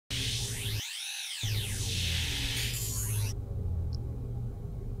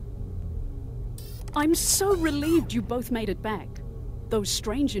I'm so relieved you both made it back. Those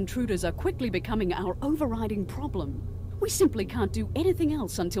strange intruders are quickly becoming our overriding problem. We simply can't do anything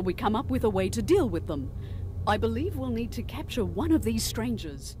else until we come up with a way to deal with them. I believe we'll need to capture one of these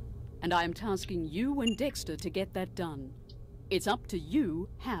strangers, and I am tasking you and Dexter to get that done. It's up to you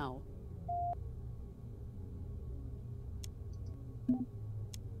how.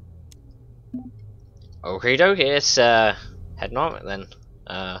 Okie dokie, it's heading on it then.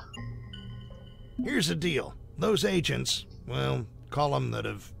 Here's the deal. Those agents, well, call them that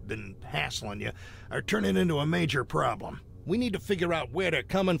have been hassling you, are turning into a major problem. We need to figure out where they're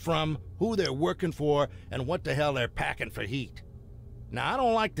coming from, who they're working for, and what the hell they're packing for heat. Now, I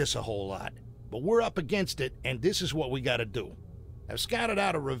don't like this a whole lot, but we're up against it, and this is what we gotta do. I've scouted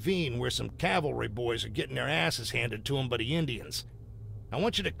out a ravine where some cavalry boys are getting their asses handed to them by the Indians. I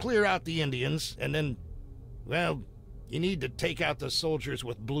want you to clear out the Indians, and then, well, you need to take out the soldiers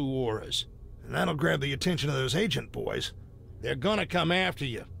with blue auras. And that'll grab the attention of those agent boys. They're gonna come after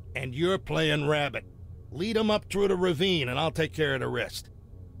you, and you're playing rabbit. Lead them up through the ravine, and I'll take care of the rest.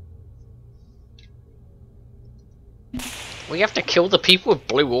 We have to kill the people with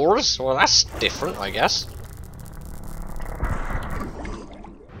blue auras? Well, that's different, I guess.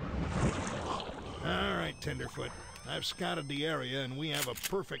 Alright, Tenderfoot. I've scouted the area, and we have a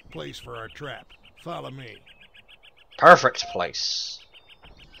perfect place for our trap. Follow me. Perfect place.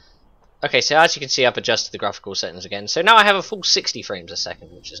 Okay, so as you can see, I've adjusted the graphical settings again. So now I have a full 60 frames a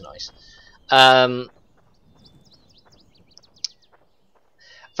second, which is nice. Found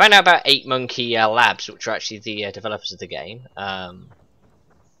out about 8 Monkey Labs, which are actually the developers of the game.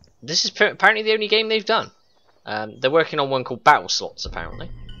 This is apparently the only game they've done. They're working on one called Battle Slots,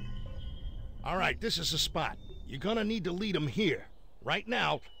 apparently. Alright, this is the spot. You're gonna need to lead them here. Right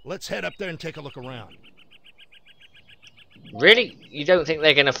now, let's head up there and take a look around. Really? You don't think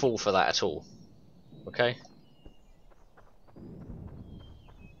they're going to fall for that at all? Okay.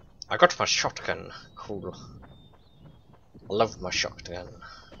 I got my shotgun. Cool. I love my shotgun.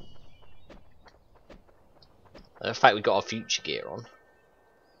 In fact, we got our future gear on.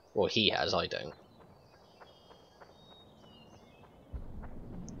 Well, he has, I don't.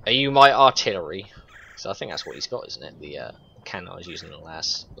 Are you my artillery? So I think that's what he's got, isn't it? The cannon I was using in the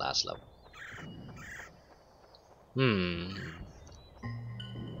last level.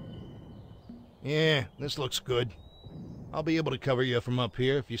 Yeah, this looks good. I'll be able to cover you from up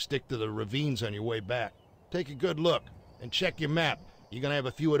here if you stick to the ravines on your way back. Take a good look, and check your map. You're gonna have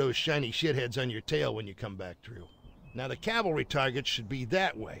a few of those shiny shitheads on your tail when you come back through. Now the cavalry targets should be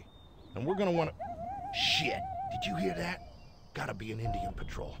that way, and we're gonna wanna... Shit! Did you hear that? Gotta be an Indian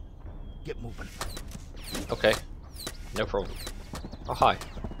patrol. Get moving. Okay. No problem. Oh, hi.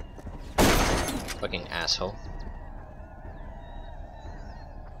 Fucking asshole.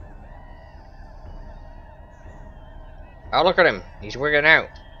 Oh, look at him. He's wigging out.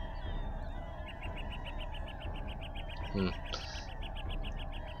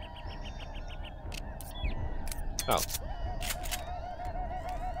 Oh.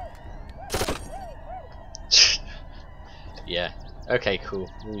 Yeah. Okay,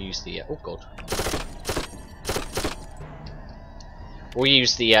 cool. We'll use the... oh, God. We'll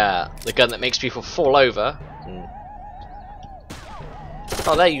use the gun that makes people fall over.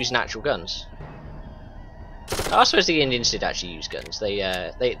 Oh, they use natural guns. Oh, I suppose the Indians did actually use guns.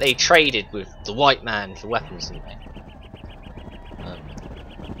 They traded with the white man for weapons, didn't they?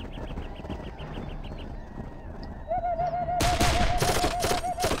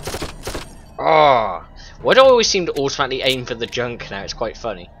 Oh, why do I always seem to automatically aim for the junk now? It's quite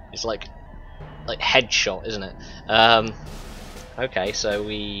funny. It's like headshot, isn't it? Okay, so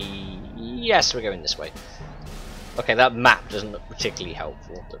yes, we're going this way. Okay, that map doesn't look particularly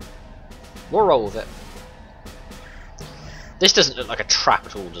helpful, but we'll roll with it. This doesn't look like a trap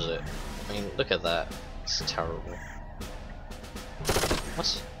at all, does it? I mean, look at that. It's terrible.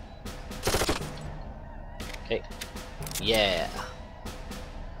 What? Okay. Yeah.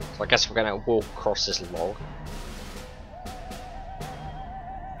 So I guess we're gonna walk across this log.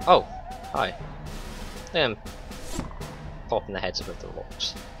 Oh, hi. I'm popping the heads above the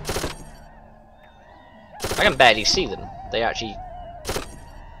rocks. I can barely see them. They actually...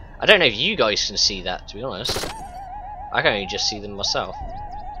 I don't know if you guys can see that, to be honest. I can only just see them myself.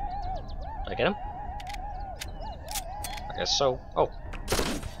 Did I get them? I guess so. Oh.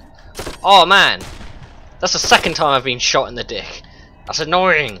 Oh man! That's the second time I've been shot in the dick. That's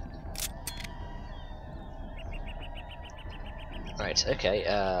annoying! Right, okay,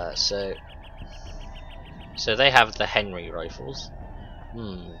 so they have the Henry rifles.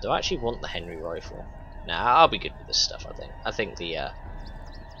 Do I actually want the Henry rifle? Nah, I'll be good with this stuff, I think. I think the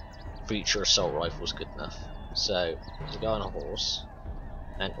Breacher assault rifle's good enough. So there's a guy on a horse,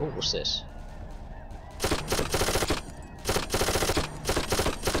 and oh, what's this?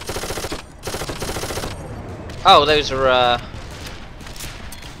 Oh, those are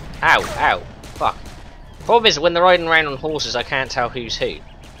ow, fuck. Problem is, when they're riding around on horses, I can't tell who's who.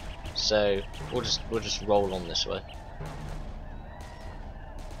 So we'll just roll on this way.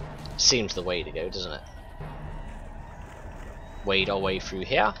 Seems the way to go, doesn't it? Wade our way through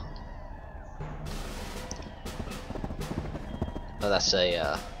here. Oh, that's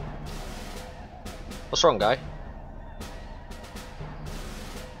a what's wrong, guy?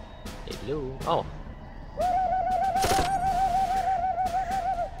 Hello. Oh.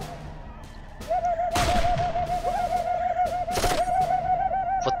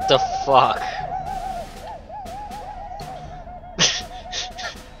 What the fuck?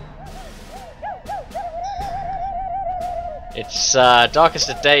 It's Darkest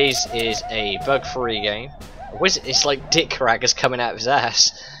of Days is a bug-free game. It's like Dick Crackers coming out of his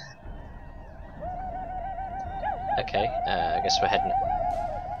ass. Okay, I guess we're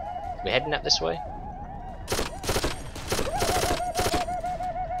heading up this way.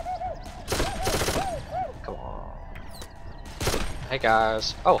 Come on. Hey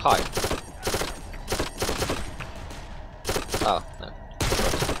guys. Oh, hi. Oh, no.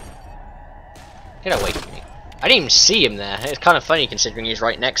 Get away from me. I didn't even see him there. It's kind of funny considering he's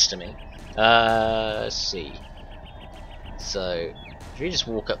right next to me. Let's see. So, if you just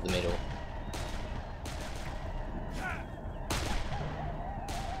walk up the middle.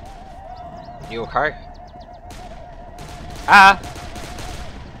 You okay? Ah!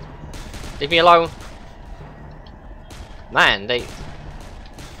 Leave me alone. Man, they...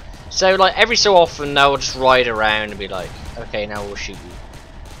 So, like, every so often they'll just ride around and be like, okay, now we'll shoot you.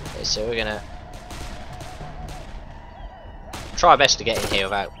 Okay, so we're gonna... try our best to get in here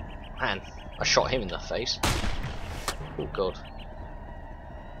without... Man, I shot him in the face. Oh god.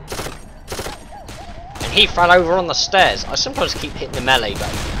 And he fell over on the stairs. I sometimes keep hitting the melee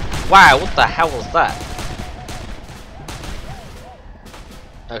button. Wow, what the hell was that?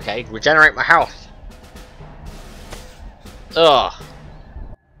 Okay, regenerate my health. Ugh.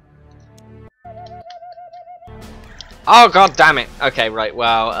 Oh god damn it. Okay, right,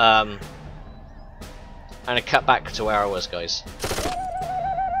 well, I'm gonna cut back to where I was, guys.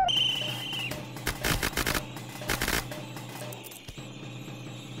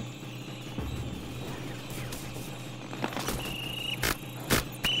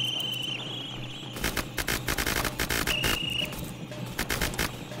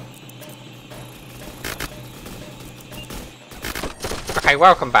 Okay,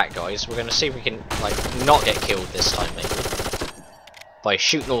 welcome back, guys. We're gonna see if we can, like, not get killed this time, maybe. By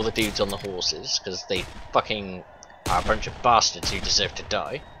shooting all the dudes on the horses, because they fucking are a bunch of bastards who deserve to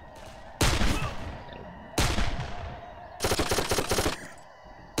die.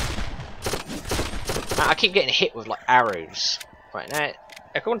 I keep getting hit with, like, arrows. Right, now,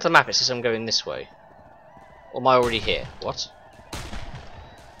 according to the map, it says I'm going this way. Or am I already here? What?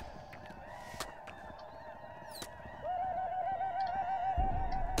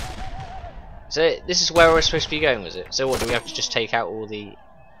 So this is where we're supposed to be going, was it? So what, do we have to just take out all the...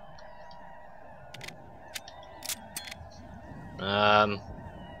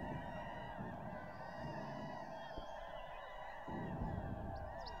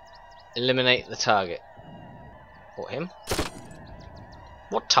 Eliminate the target. What, him?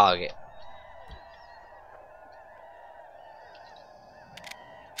 What target?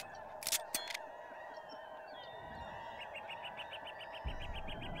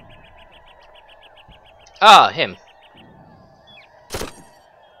 Ah, him.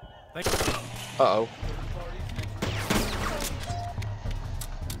 Uh-oh.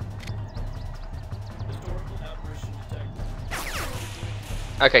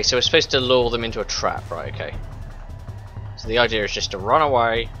 Okay, so we're supposed to lure them into a trap, right, okay. So the idea is just to run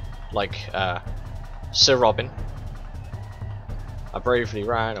away, like, Sir Robin. I bravely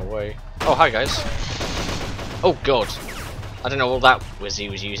ran away. Oh, hi guys. Oh god. I don't know what that was he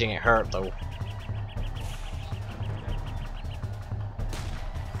was using, it hurt though.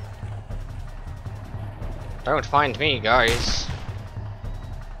 Don't find me, guys.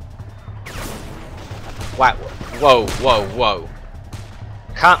 Wow. Whoa, whoa, whoa.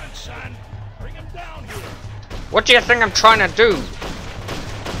 Can't. What do you think I'm trying to do?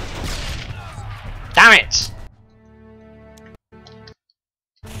 Damn it!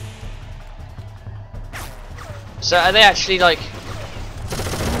 So are they actually like...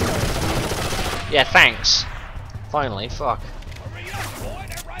 Yeah, thanks. Finally, fuck.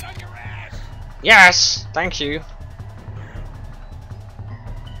 Yes, thank you.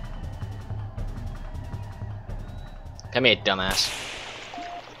 Come here, dumbass.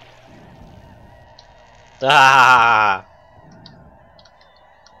 Ah!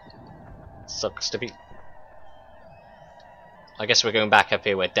 Sucks to be. I guess we're going back up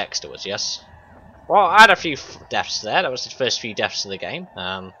here where Dexter was, yes? Well, I had a few deaths there. That was the first few deaths of the game.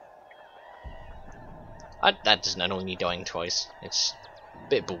 That doesn't annoy me dying twice. It's a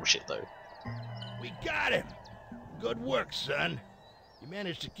bit bullshit, though. We got him! Good work, son. You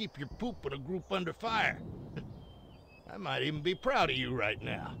managed to keep your poop with a group under fire. I might even be proud of you right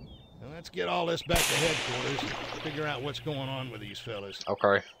now. Now let's get all this back to headquarters and figure out what's going on with these fellas.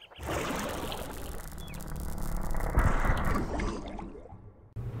 Okay.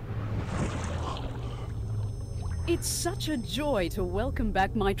 It's such a joy to welcome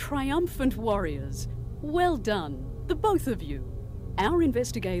back my triumphant warriors. Well done, the both of you. Our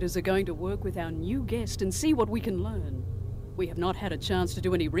investigators are going to work with our new guest and see what we can learn. We have not had a chance to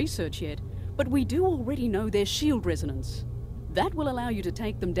do any research yet, but we do already know their shield resonance. That will allow you to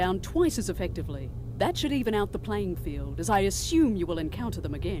take them down twice as effectively. That should even out the playing field, as I assume you will encounter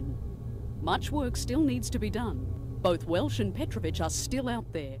them again. Much work still needs to be done. Both Welsh and Petrovich are still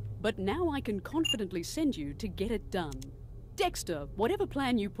out there, but now I can confidently send you to get it done. Dexter, whatever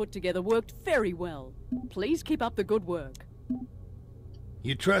plan you put together worked very well. Please keep up the good work.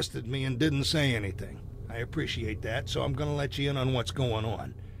 You trusted me and didn't say anything. I appreciate that, so I'm gonna let you in on what's going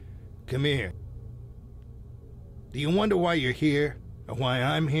on. Come here. Do you wonder why you're here? Or why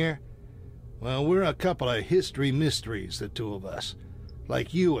I'm here? Well, we're a couple of history mysteries, the two of us.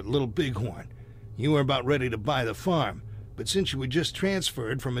 Like you at Little Bighorn. You were about ready to buy the farm, but since you were just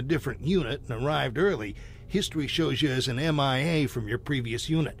transferred from a different unit and arrived early, history shows you as an MIA from your previous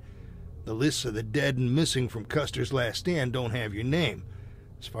unit. The lists of the dead and missing from Custer's Last Stand don't have your name.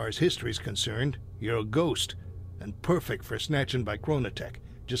 As far as history's concerned, you're a ghost, and perfect for snatching by Chronotech,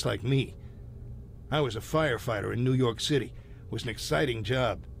 just like me. I was a firefighter in New York City. It was an exciting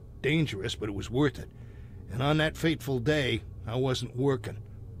job. Dangerous, but it was worth it. And on that fateful day, I wasn't working.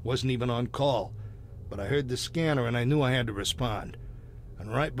 Wasn't even on call. But I heard the scanner and I knew I had to respond.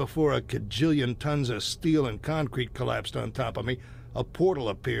 And right before a cajillion tons of steel and concrete collapsed on top of me, a portal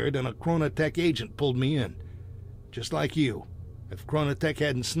appeared and a Chronotech agent pulled me in. Just like you. If Chronotech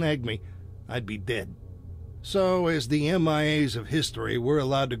hadn't snagged me, I'd be dead. So, as the MIAs of history, we're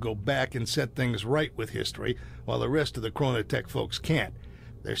allowed to go back and set things right with history, while the rest of the Chronotech folks can't.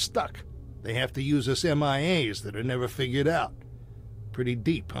 They're stuck. They have to use us MIAs that are never figured out. Pretty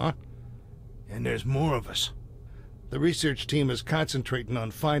deep, huh? And there's more of us. The research team is concentrating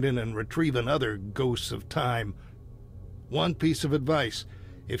on finding and retrieving other ghosts of time. One piece of advice.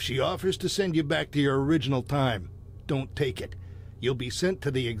 If she offers to send you back to your original time, don't take it. You'll be sent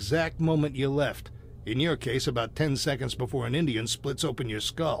to the exact moment you left. In your case, about 10 seconds before an Indian splits open your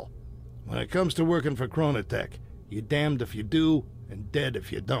skull. When it comes to working for Chronotech, you're damned if you do, and dead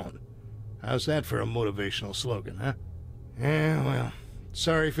if you don't. How's that for a motivational slogan, huh? Yeah, well,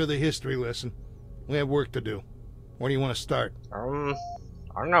 sorry for the history lesson. We have work to do. Where do you want to start? I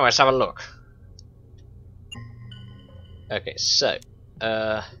don't know, let's have a look. Okay, so,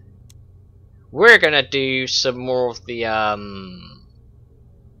 we're gonna do some more of the,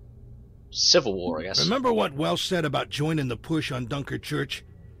 Civil War, I guess. Remember what Welsh said about joining the push on Dunker Church?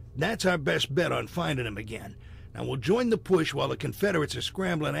 That's our best bet on finding him again. Now we'll join the push while the Confederates are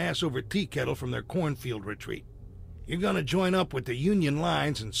scrambling ass over tea kettle from their cornfield retreat. You're gonna join up with the Union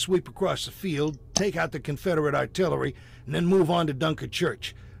lines and sweep across the field, take out the Confederate artillery, and then move on to Dunker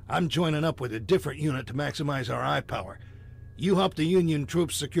Church. I'm joining up with a different unit to maximize our eye power. You help the Union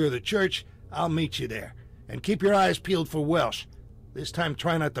troops secure the church, I'll meet you there. And keep your eyes peeled for Welsh. This time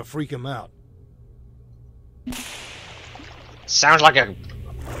try not to freak him out. Sounds like a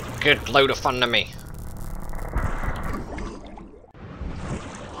good load of fun to me.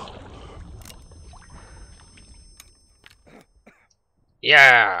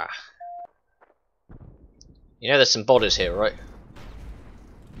 Yeah! You know there's some bodies here, right?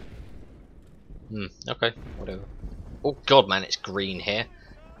 Okay, whatever. Oh god man, it's green here.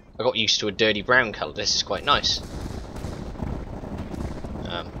 I got used to a dirty brown colour, this is quite nice.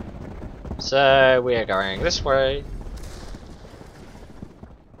 So we are going this way.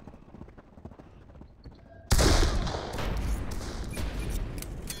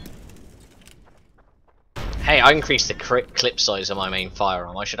 Hey, I increased the clip size of my main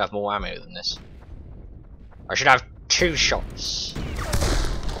firearm. I should have more ammo than this. I should have 2 shots.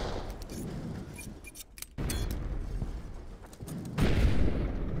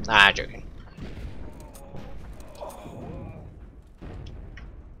 Ah, joking.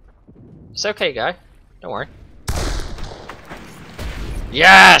 It's okay, guy. Don't worry.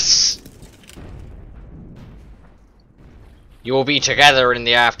 Yes! You will be together in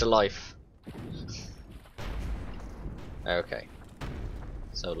the afterlife. Okay.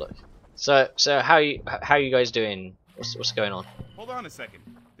 So look. So how you guys doing? What's going on? Hold on a second.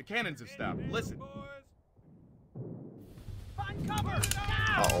 The cannons have stopped. Listen. Find cover!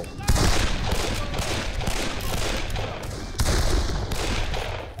 Uh-oh.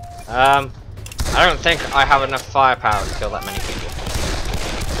 I don't think I have enough firepower to kill that many people.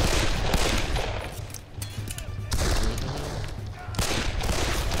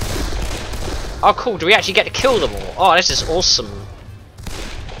 Oh cool, do we actually get to kill them all? Oh, this is awesome.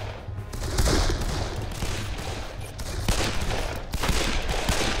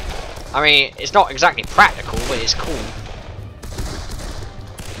 I mean, it's not exactly practical, but it's cool.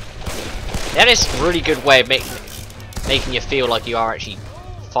 That is a really good way of making you feel like you are actually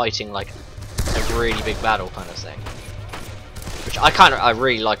fighting like a really big battle kind of thing. Which I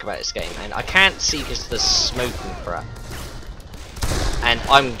really like about this game, and I can't see because there's smoke and crap. And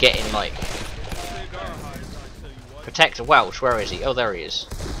I'm getting like... Protect Welch, where is he? Oh, there he is.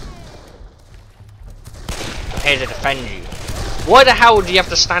 I'm here to defend you. Why the hell do you have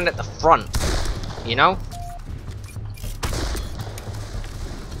to stand at the front? You know?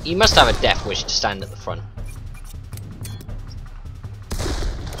 You must have a death wish to stand at the front.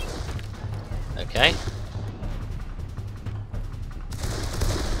 Okay.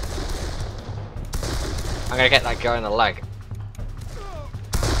 I'm gonna get that guy in the leg.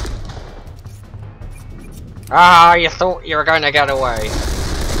 Ah, you thought you were going to get away.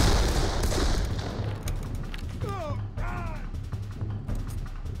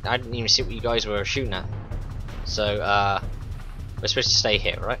 I didn't even see what you guys were shooting at. So, we're supposed to stay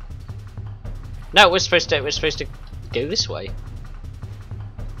here, right? No, we're supposed to go this way.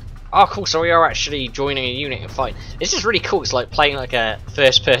 Oh, cool! So we are actually joining a unit and fight. This is really cool. It's like playing like a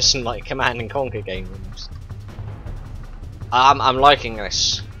first-person like Command and Conquer game. Almost. I'm liking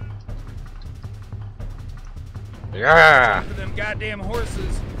this. Yeah. For them goddamn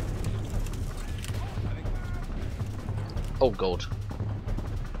horses. Oh god.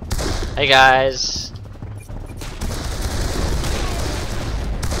 Hey guys.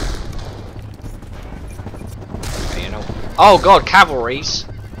 Okay, you know. Oh god, cavalries.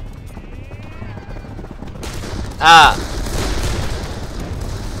 Ah.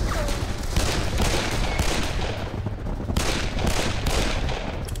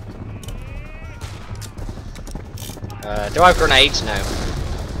 Do I have grenades? No.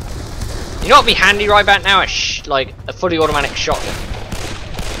 You know what would be handy right about now? Like a fully automatic shotgun.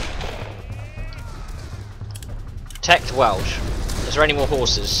 Protect Welsh. Is there any more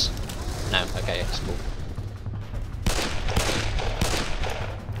horses? No. Okay, that's cool.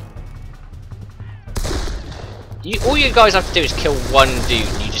 All you guys have to do is kill one dude,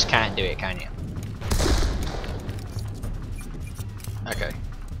 and you just can't do it, can you? Okay.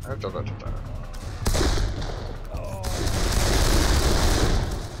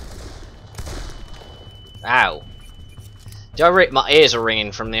 Ow. My ears are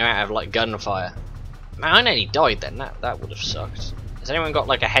ringing from the amount of like gunfire. Man, I nearly died then. That would have sucked. Has anyone got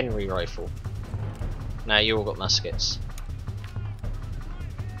like a Henry rifle? No, you all got muskets.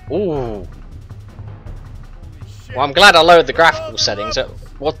 Ooh. Well, I'm glad I lowered the graphical settings.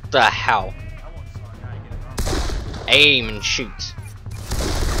 What the hell? Aim and shoot.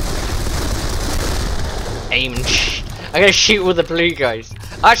 Aim and shoot. I'm gonna shoot all the blue guys.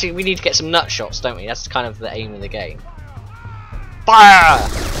 Actually, we need to get some nut shots, don't we? That's kind of the aim of the game. Fire!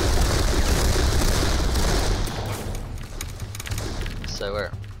 So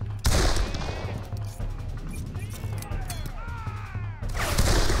where?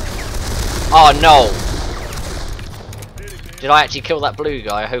 Oh no! Did I actually kill that blue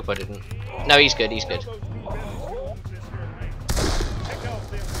guy? I hope I didn't. No, he's good, he's good.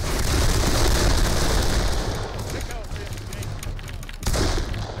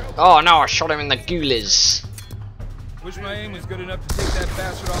 Oh no, I shot him in the ghoulies. Wish my aim was good enough to take that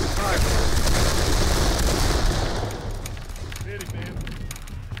bastard off the side.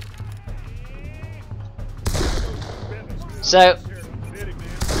 So,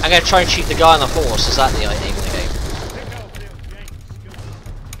 I'm gonna try and shoot the guy on the horse. Is that the aim of the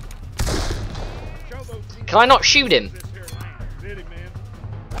game? Can I not shoot him?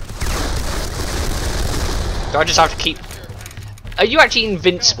 Do I just have to keep... Are you actually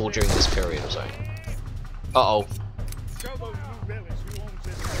invincible during this period or so? Uh-oh.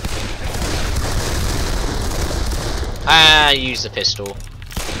 Ah, use the pistol.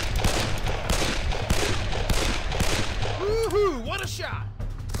 Woohoo! What a shot!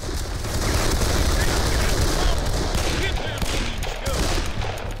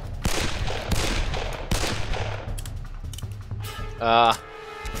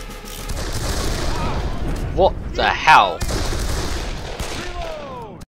 What the hell?